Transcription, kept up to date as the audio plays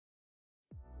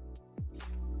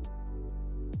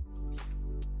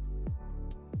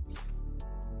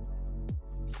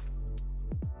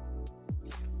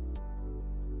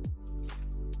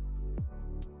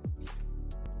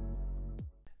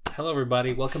Hello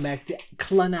everybody, welcome back to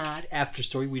Clannad After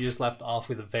Story. We just left off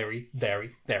with a very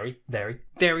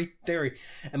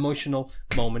emotional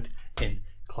moment in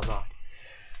Clannad.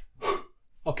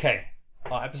 Okay,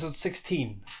 episode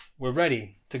 16. We're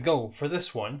ready to go for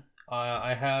this one.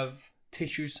 I have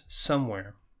tissues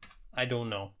somewhere. I don't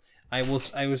know. I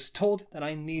was told that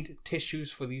I need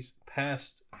tissues for these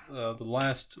past, the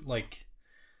last,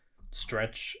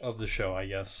 stretch of the show, I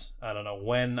guess. I don't know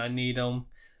when I need them.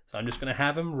 So I'm just going to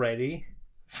have them ready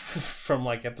from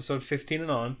episode 15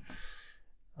 and on.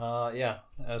 Yeah,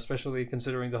 especially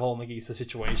considering the whole Nagisa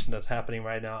situation that's happening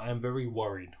right now. I'm very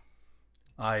worried.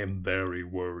 I am very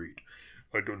worried.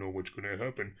 I don't know what's going to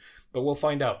happen, but we'll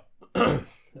find out.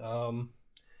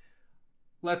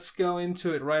 Let's go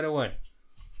into it right away.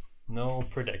 No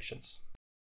predictions.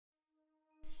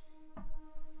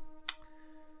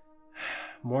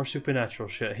 More supernatural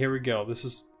shit. Here we go. This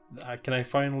is... can I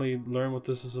finally learn what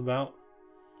this is about?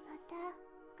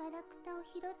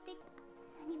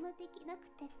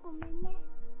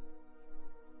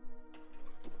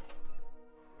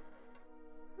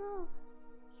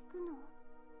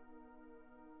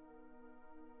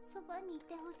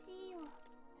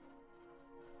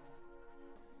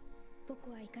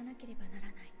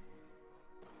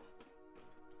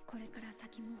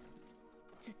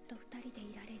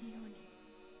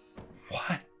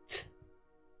 What?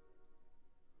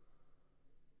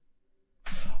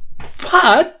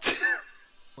 What?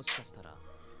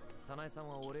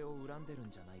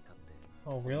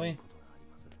 Oh, really?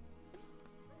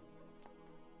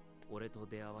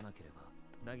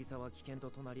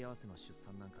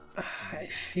 I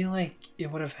feel like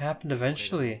it would have happened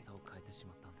eventually.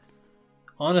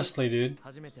 Honestly, dude.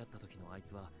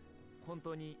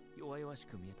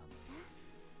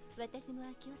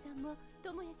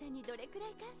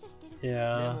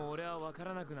 Yeah.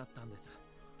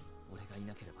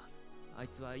 あい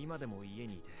つは今でも家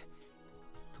にいて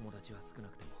友達は少な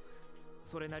くても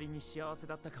それなりに幸せ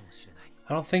だったかもしれない。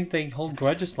 I don't think they hold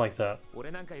grudges like that. 俺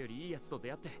なんかよりいいやつと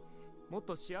出会ってもっ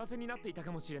と幸せになっていた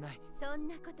かもしれない。そん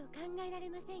なこと考えられ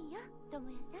ませんよ、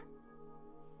友也さん。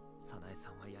早苗さ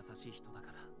んは優しい人だか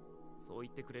らそう言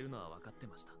ってくれるのは分かって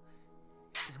ました。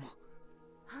でも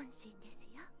本心です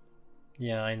よ。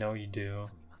 Yeah, I know you do.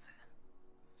 すみません。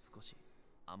少し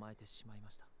甘えてしまい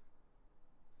ました。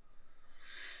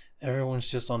 Everyone's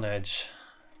just on edge.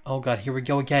 Oh god, here we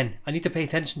go again. I need to pay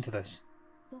attention to this.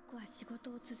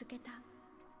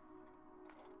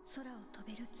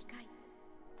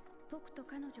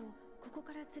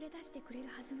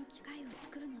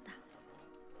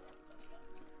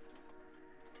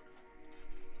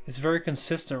 It's very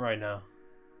consistent right now.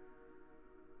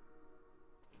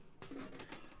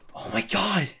 Oh my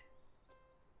god!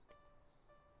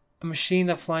 A machine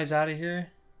that flies out of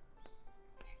here?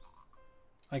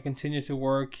 I continue to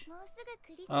work.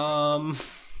 Trying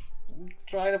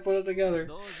to put it together.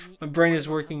 My brain is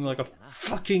working like a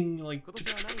fucking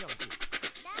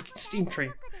steam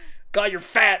train. God, you're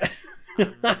fat.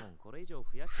 I'm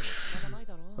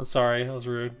sorry, that was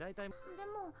rude.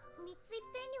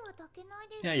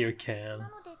 Yeah, you can.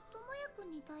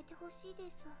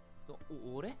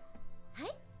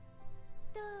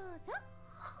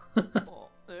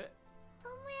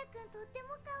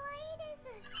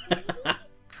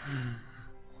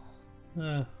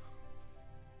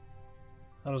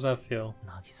 How does that feel?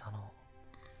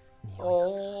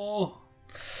 Oh,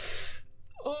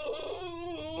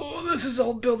 this is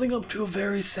all building up to a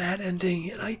very sad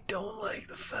ending, and I don't like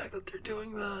the fact that they're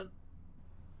doing that.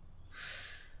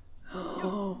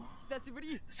 Oh,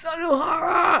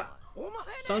 Sanuhara!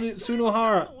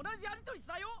 Sunohara!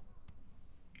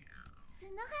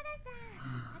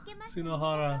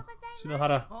 Sunohara!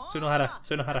 Sunohara! Sunohara!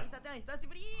 Sunohara!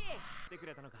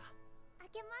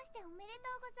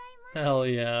 Hell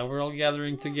yeah, we're all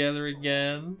gathering together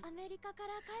again.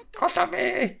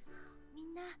 Kotami!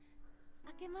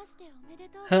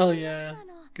 Hell yeah,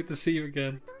 good to see you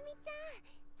again.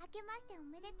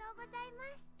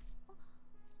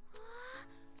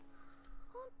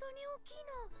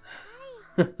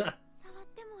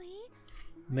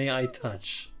 May I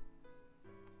touch?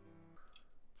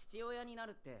 父親にな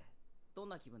るってどん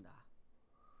な気分だ？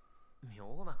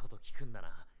妙なこと聞くんだ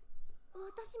な。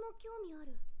私も興味あ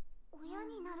る。親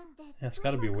になるって Yeah, it's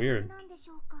gotta be weird.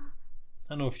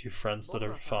 I know a few friends that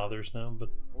are fathers now, but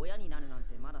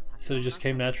so it just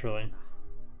came naturally.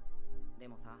 で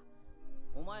もさ、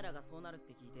お前らがそうなるっ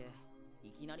て聞いて、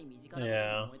いきなり身近なことに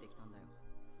思えてきたんだよ。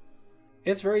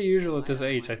It's very usual at this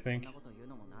age, I think.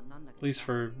 At least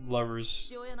for lovers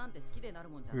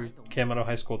who came out of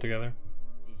high school together.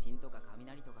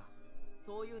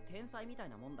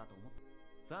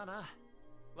 さあな、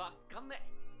わかんね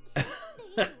でい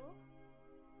いの？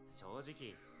正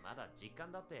直まだ実感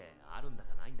だってあるんだ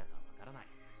かないんだかわからない。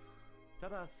た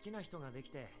だ好きな人ができ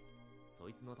て、そ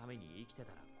いつのために生きて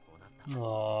たらこうなった。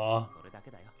 Aww. それだけ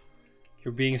だよ。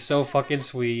 You're being so fucking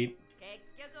sweet.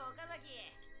 結局岡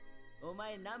崎、お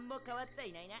前何も変わっちゃ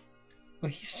いないな。 Well,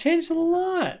 he's changed a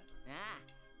lot. あ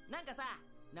あ、なんかさ、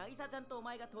渚ちゃんとお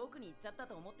前が遠くに行っちゃった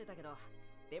と思ってたけど、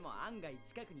でも案外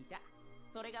近くにいた。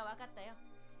それが分かったよ。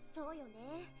そうよね。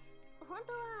本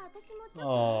当は私もち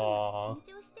ょっ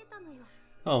と緊張してたのよ。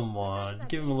Come on,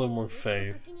 give him a little more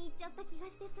faith. 先に行っちゃった気が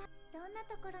してさ。どんな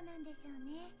ところなんでしょう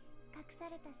ね。隠さ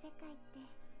れた世界って。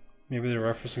 Maybe they're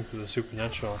referencing to the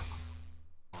supernatural.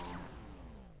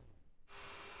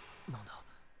 なんだ、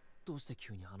どうして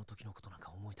急にあの時のことなん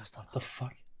か思い出したんだ。 What the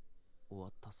fuck? 終わ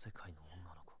った世界の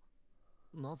女の子。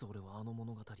なぜ俺はあの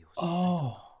物語を知っていたんだ。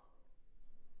 Oh.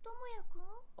 ともやくん？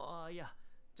ああ、いや、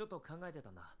ちょっと考えてた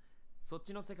んだ。そっ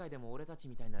ちの世界でも俺たち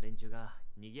みたいな連中が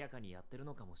賑やかにやってる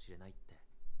のかもしれないって。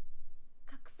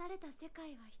隠された世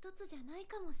界は一つじゃない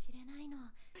かもしれないの。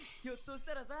ひょっとし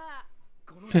たらさ、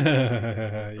この Yeah,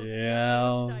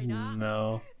 みたいな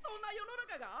no. そんな世の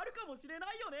中があるかもしれ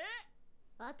ないよね。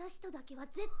私とだけは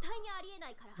絶対にありえ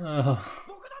ないから。Oh,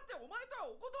 僕だってお前とは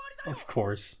お断りだよ。 of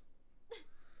course.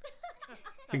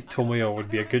 I think Tomoyo would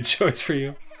be a good choice for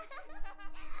you.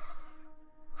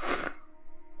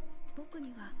 僕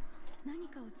には何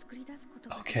かを作り出すこと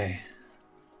が Okay.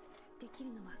 でき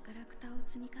るのはガラクタを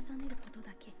積み重ねること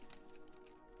だけ。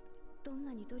どん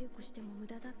なに努力しても無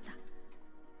駄だった。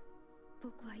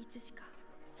僕はいつしか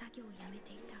作業をやめ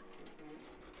ていた。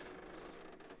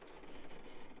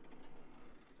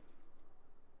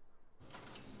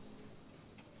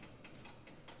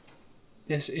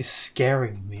 This is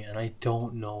scaring me, and I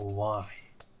don't know why.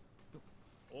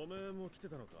 おめえも来て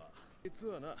たのか。実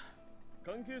はな、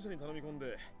関係者に頼み込ん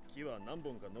で木は何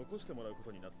本か残してもらうこ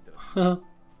とになってる。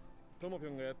ともぴ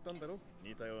ょんがやったんだろ、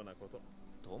似たようなこと。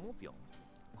ともぴょん。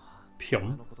ぴょ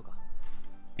ん。あのことか。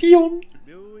ぴょん。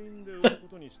病院で売るこ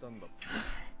とにしたんだ。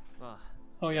あ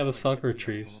あ。 Oh yeah, the sakura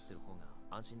trees.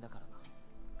 安心だからな。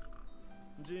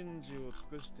人事を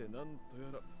尽くしてなんとや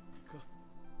らか。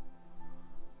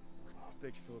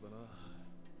できそうだな。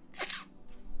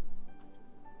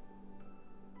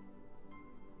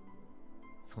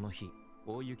その日、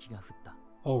大雪が降った。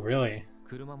 Oh really?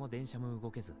 車も電車も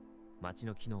動けず、街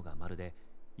の機能がまるで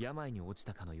病に落ち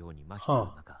たかのように麻痺す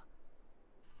る中、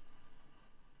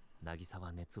渚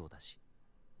は熱を出し、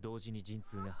同時に陣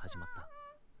痛が始まった。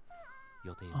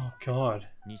予定よ Oh god.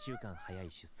 り2週間早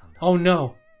い出産だ。 Oh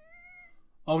no.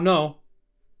 Oh no.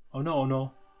 Oh no, oh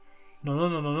no. No, no,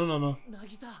 no, no, no, no, no.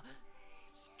 渚、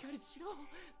しっかりしろ。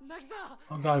渚。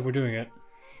 Oh god, we're doing it.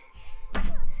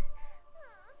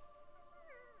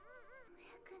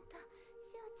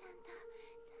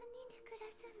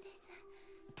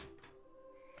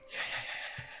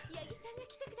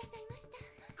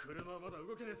 車まだ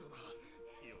動けねえそうだ。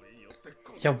より寄って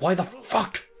こ。 Yeah, why the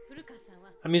fuck?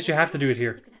 That means you have to do it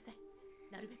here.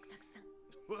 なるべくたくさん。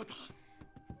わかっ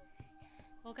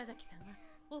た。岡崎さんは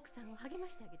奥さんを励ま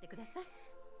してあげてください。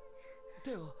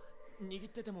手を握っ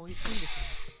ててもいいんですよ。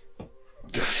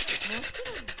そうしてあげてく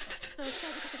だ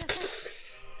さ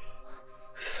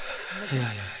い。い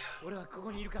やいや。俺はこ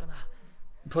こにいるからな。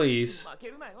 Please. 負け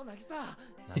るなよ、渚。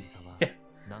渚は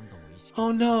何度も意識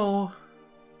Oh no.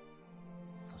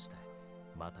 そして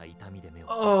また痛みで目を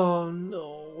Oh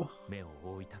no. 目を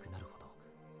覆いたくなるほど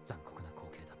残酷な光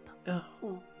景だった。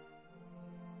 Oh.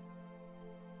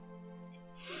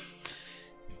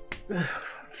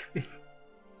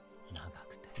 長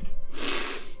くて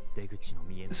出口の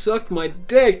見えない Suck my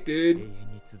dick, 永 dude. 遠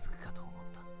に続くかと思っ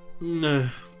た。 Nah.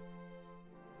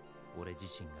 俺自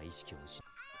身が意識を失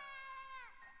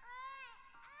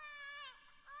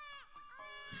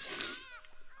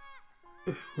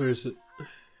Where is it?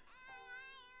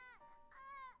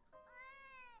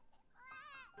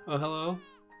 Oh, hello?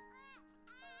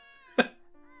 渚？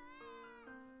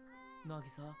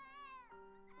渚？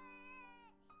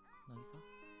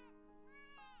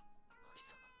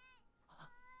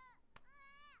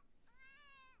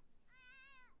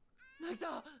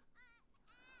渚？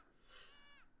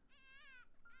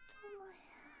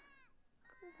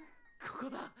ここ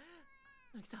だ。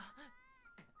渚、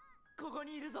ここ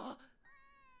にいるぞ。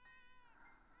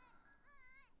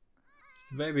 It's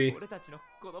the baby. 俺たちの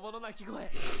子供の泣き声。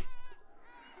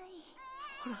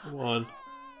 Come on.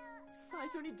 最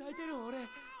初に抱いてる俺。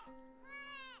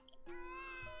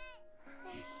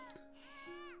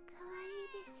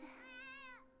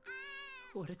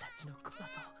 俺たちの子だ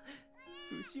ぞ。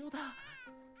牛尾だ。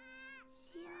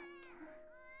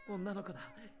女の子だ。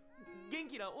元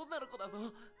気な女の子だ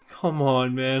ぞ。 Come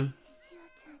on, man. しお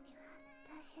ちゃんには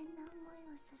大変な思い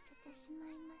をさせてしま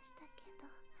いましたけど。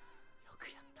よく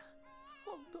やった、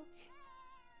本当に。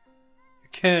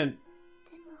 You can't.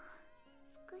 でも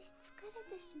少し疲れ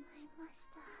てしまいま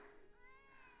した。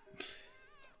ち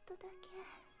ょっとだけ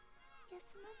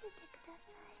休ませてくだ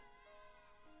さい。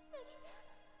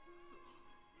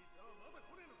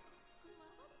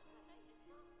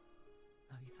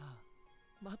渚、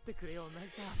待ってくれよ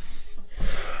渚。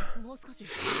もう少し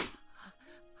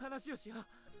話をしよう。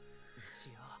し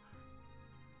よ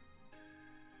う。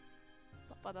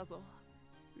パパだぞ。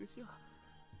後ろ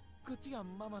こっちが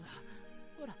ママだ。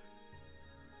ほら。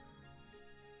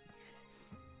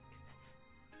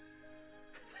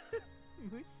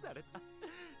無視された。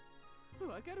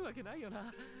わかるわけないよ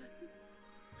な。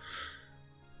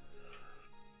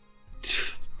きっ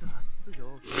とすぐ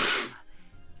大きくなった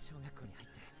小学校に入っ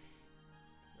て、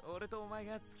俺とお前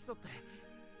が付き添って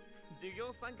授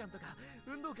業参観とか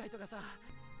運動会とかさ。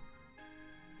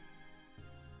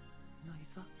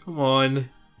渚、 Come on.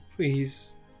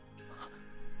 Please.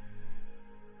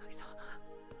 渚、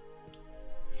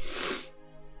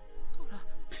ほら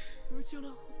後ろ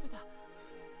のほっぺた。ほ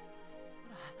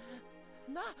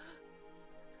らな。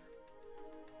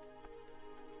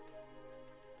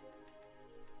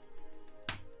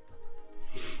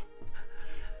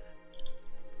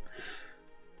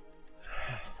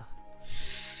渚、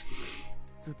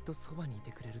ずっとそばにい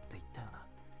てくれるって言ったよな。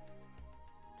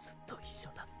ずっと一緒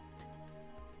だって。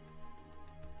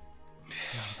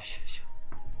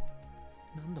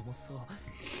何度もそう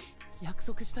約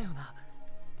束したよな。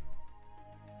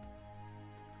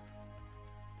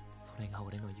それが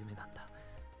俺の夢なんだ。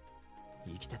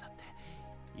生きてたって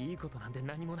いいことなんて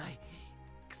何もない。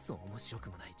クソ面白く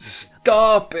もない人生だった。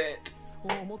 Stop it.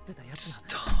 そう思ってたやつが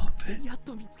Stop it. やっ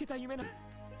と見つけた夢な。渚、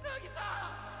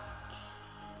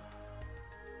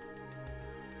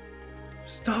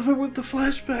 Stop it with the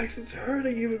flashbacks. It's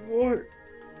hurting even more.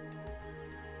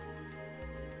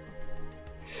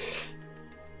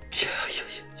 Yeah.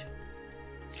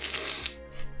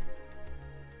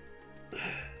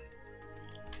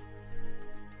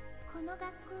 この学校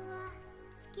は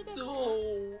好きですか？ No.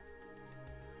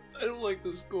 I don't like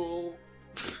the school.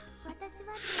 私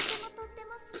はとって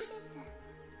も好きです。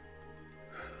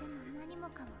でも何も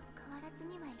かも変わらず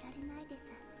にはいられないです。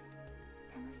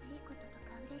楽しいことと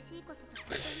か嬉しいこととか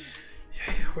全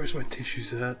Yeah, 部。where's my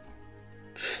tissues at?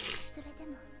 それで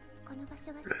もこの場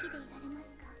所が好きでいられます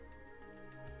か？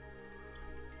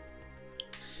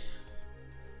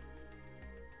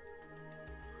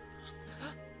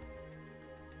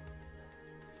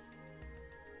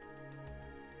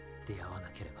出会わな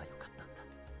ければよかったんだ。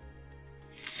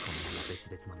このまま別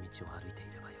々の道を歩いてい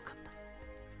ればよかった。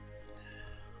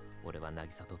俺は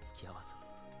渚と付き合わず、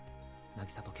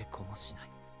渚と結婚もしない。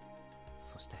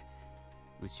そして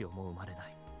牛尾も生まれな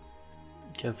い。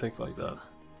 Can't think そう like すれ that. ば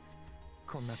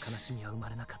こんな悲しみは生ま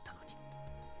れなかったのに。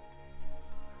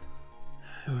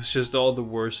 It was just all the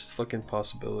worst fucking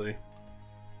possibility.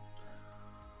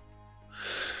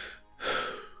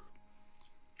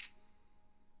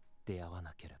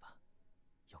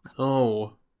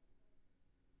 No.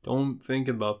 Don't think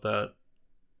about that.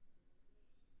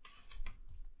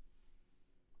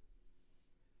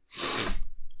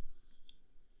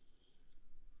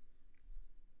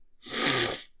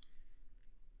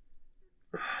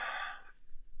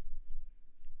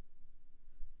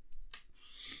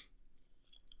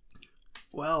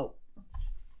 Well,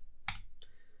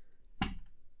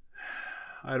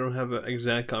 I don't have an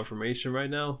exact confirmation right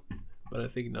now, but I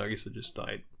think Nagisa just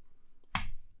died.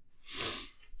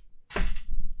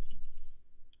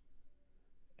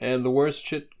 And the worst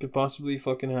shit could possibly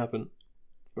fucking happen,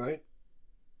 right?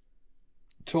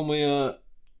 Tomoya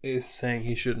is saying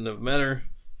he shouldn't have met her.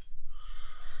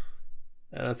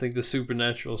 And I think the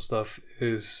supernatural stuff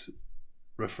is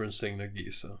referencing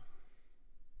Nagisa.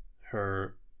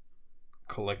 Her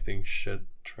collecting shit,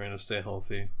 trying to stay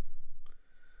healthy.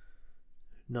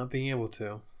 Not being able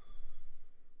to.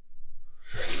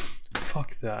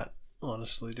 Fuck that,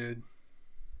 honestly, dude.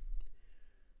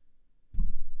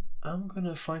 I'm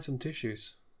gonna find some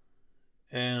tissues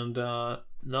and not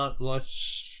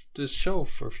watch this show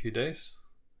for a few days.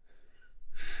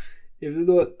 Even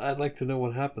though I'd like to know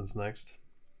what happens next.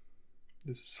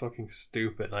 This is fucking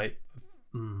stupid.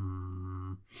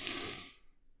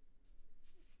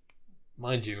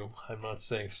 Mind you, I'm not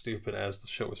saying stupid as the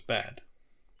show is bad.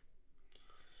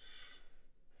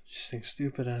 Just saying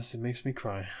stupid as it makes me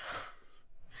cry.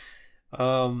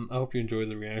 I hope you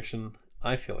enjoyed the reaction.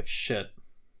 I feel like shit.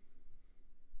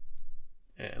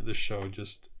 And this show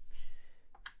just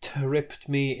ripped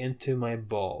me into my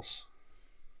balls.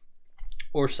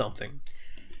 Or something.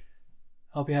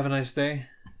 Hope you have a nice day.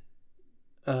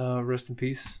 Rest in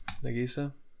peace,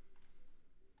 Nagisa.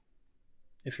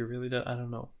 If you're really dead, I don't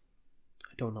know.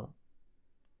 I don't know.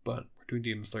 But we're doing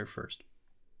Demon Slayer first.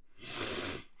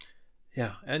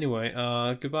 Yeah, anyway,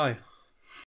 goodbye.